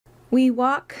We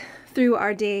walk through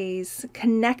our days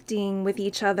connecting with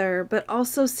each other, but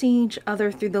also seeing each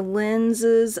other through the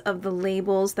lenses of the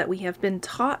labels that we have been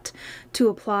taught to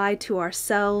apply to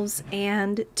ourselves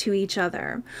and to each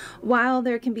other. While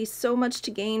there can be so much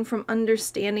to gain from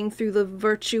understanding through the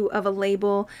virtue of a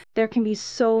label, there can be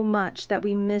so much that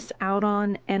we miss out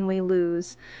on and we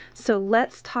lose. So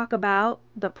let's talk about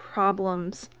the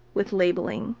problems with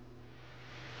labeling.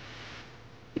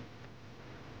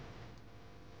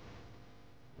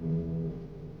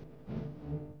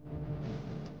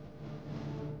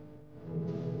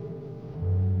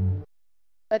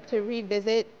 But to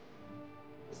revisit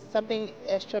something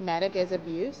as traumatic as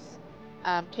abuse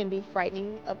can be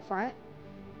frightening up front,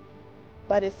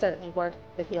 but it's certainly worth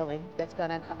the healing that's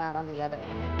going to come out on the other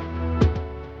end.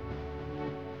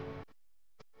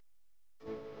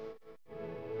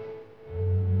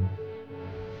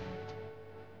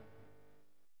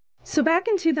 So back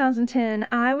in 2010,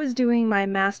 I was doing my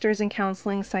master's in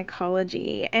counseling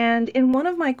psychology, and in one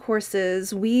of my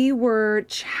courses, we were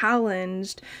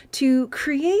challenged to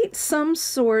create some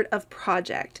sort of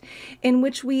project in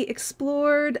which we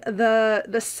explored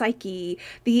the psyche,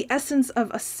 the essence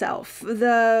of a self,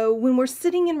 when we're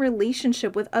sitting in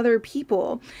relationship with other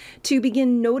people, to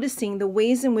begin noticing the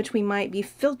ways in which we might be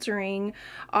filtering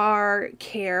our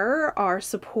care, our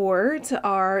support,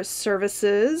 our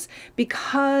services,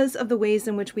 because of the ways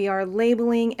in which we are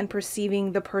labeling and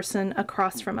perceiving the person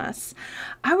across from us.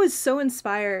 I was so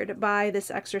inspired by this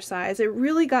exercise. It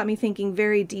really got me thinking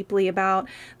very deeply about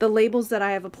the labels that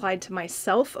I have applied to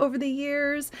myself over the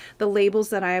years, the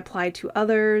labels that I apply to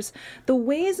others, the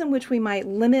ways in which we might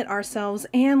limit ourselves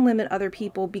and limit other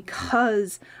people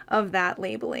because of that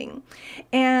labeling.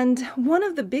 And one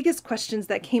of the biggest questions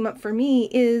that came up for me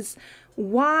is,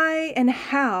 why and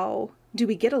how do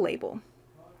we get a label?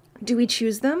 Do we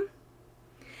choose them?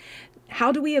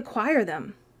 How do we acquire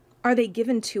them? Are they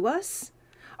given to us?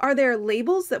 Are there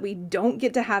labels that we don't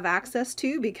get to have access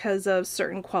to because of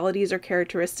certain qualities or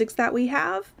characteristics that we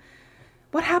have?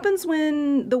 What happens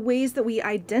when the ways that we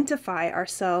identify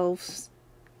ourselves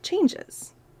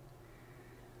changes?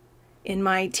 In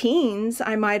my teens,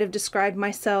 I might have described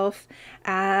myself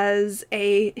as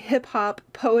a hip-hop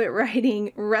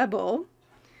poet-writing rebel.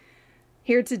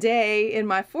 Here today, in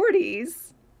my 40s,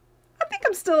 I think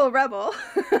I'm still a rebel,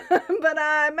 but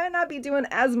I might not be doing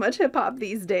as much hip-hop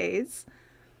these days.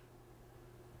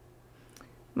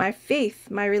 My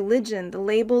faith, my religion, the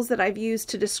labels that I've used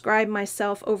to describe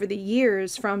myself over the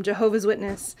years, from Jehovah's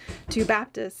Witness to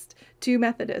Baptist to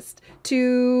Methodist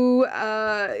to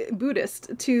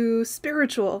Buddhist to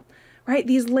spiritual, right?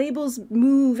 These labels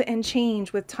move and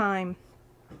change with time.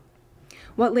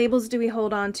 What labels do we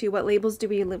hold on to? What labels do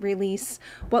we release?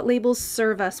 What labels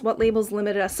serve us? What labels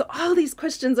limit us? So all these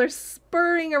questions are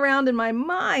spurring around in my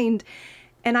mind.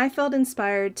 And I felt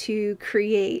inspired to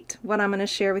create what I'm going to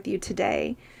share with you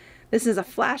today. This is a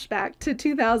flashback to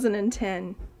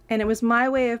 2010. And it was my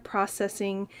way of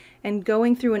processing and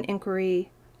going through an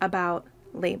inquiry about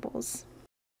labels.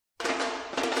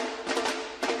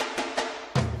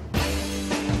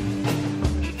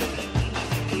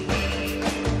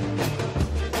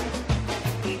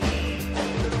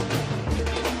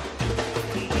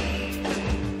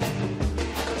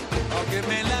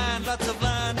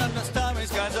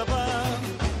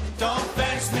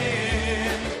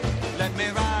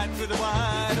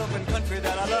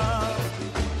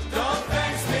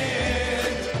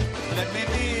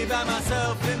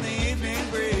 Myself in the evening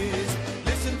breeze.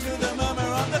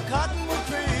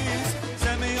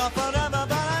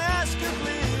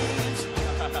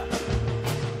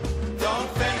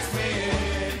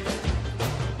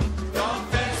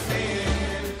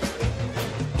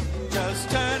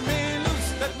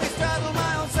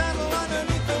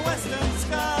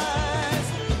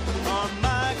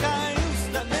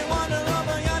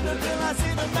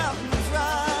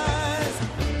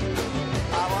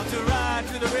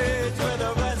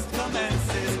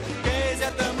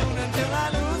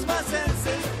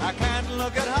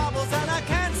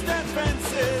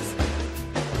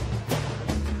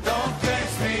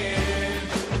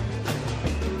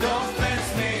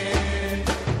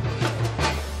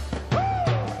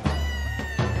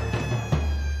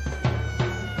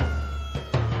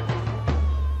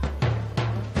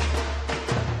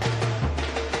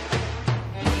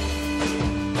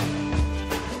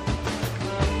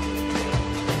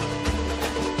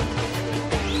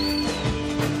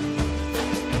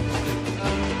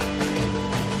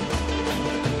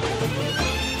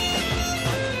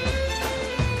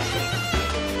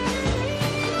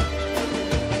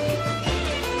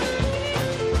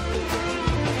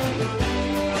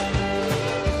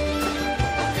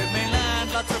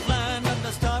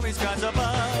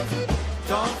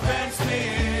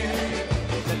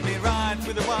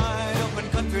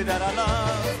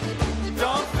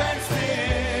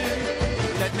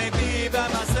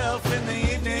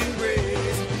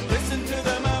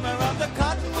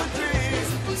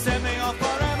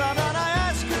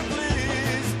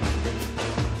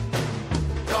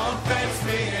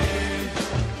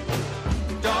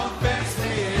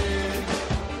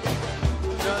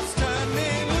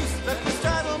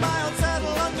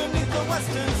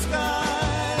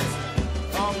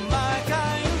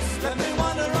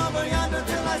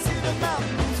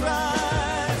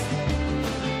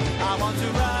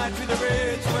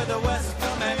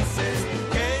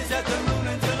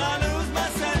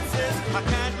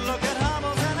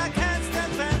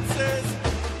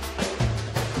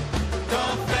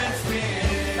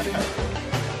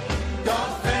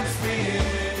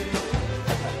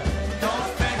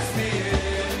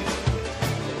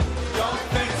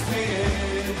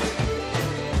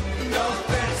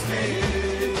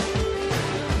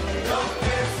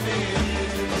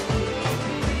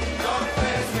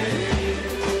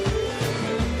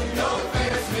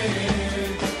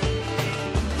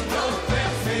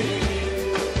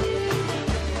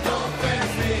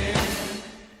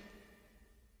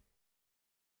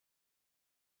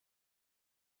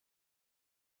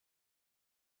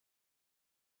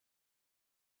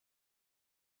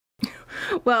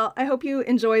 Well, I hope you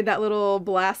enjoyed that little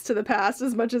blast to the past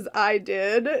as much as I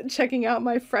did, checking out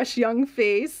my fresh young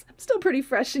face. I'm still pretty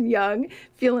fresh and young,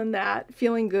 feeling that,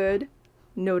 feeling good.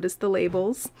 Notice the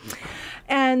labels.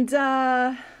 And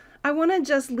I want to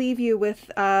just leave you with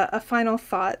a final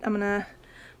thought. I'm going to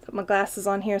put my glasses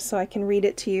on here so I can read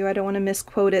it to you. I don't want to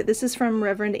misquote it. This is from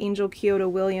Reverend Angel Kyoto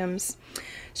Williams.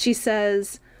 She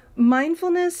says,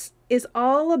 mindfulness is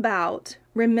all about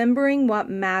remembering what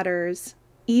matters,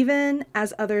 even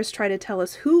as others try to tell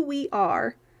us who we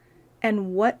are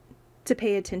and what to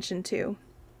pay attention to.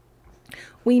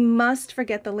 We must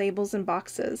forget the labels and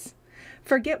boxes.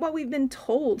 Forget what we've been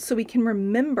told so we can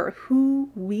remember who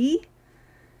we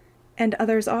and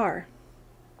others are.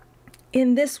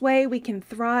 In this way, we can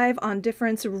thrive on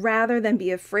difference rather than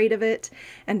be afraid of it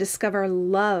and discover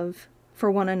love for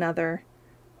one another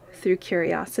through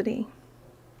curiosity.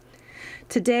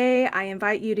 Today, I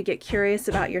invite you to get curious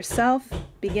about yourself,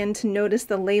 begin to notice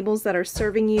the labels that are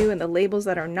serving you and the labels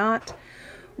that are not.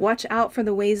 Watch out for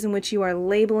the ways in which you are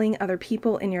labeling other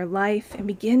people in your life and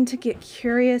begin to get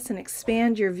curious and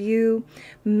expand your view.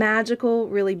 Magical,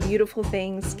 really beautiful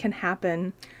things can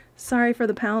happen. Sorry for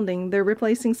the pounding. They're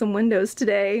replacing some windows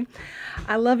today.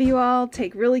 I love you all.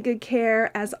 Take really good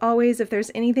care. As always, if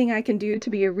there's anything I can do to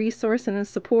be a resource and a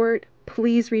support,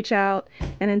 please reach out.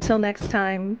 And until next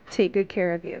time, take good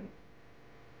care of you.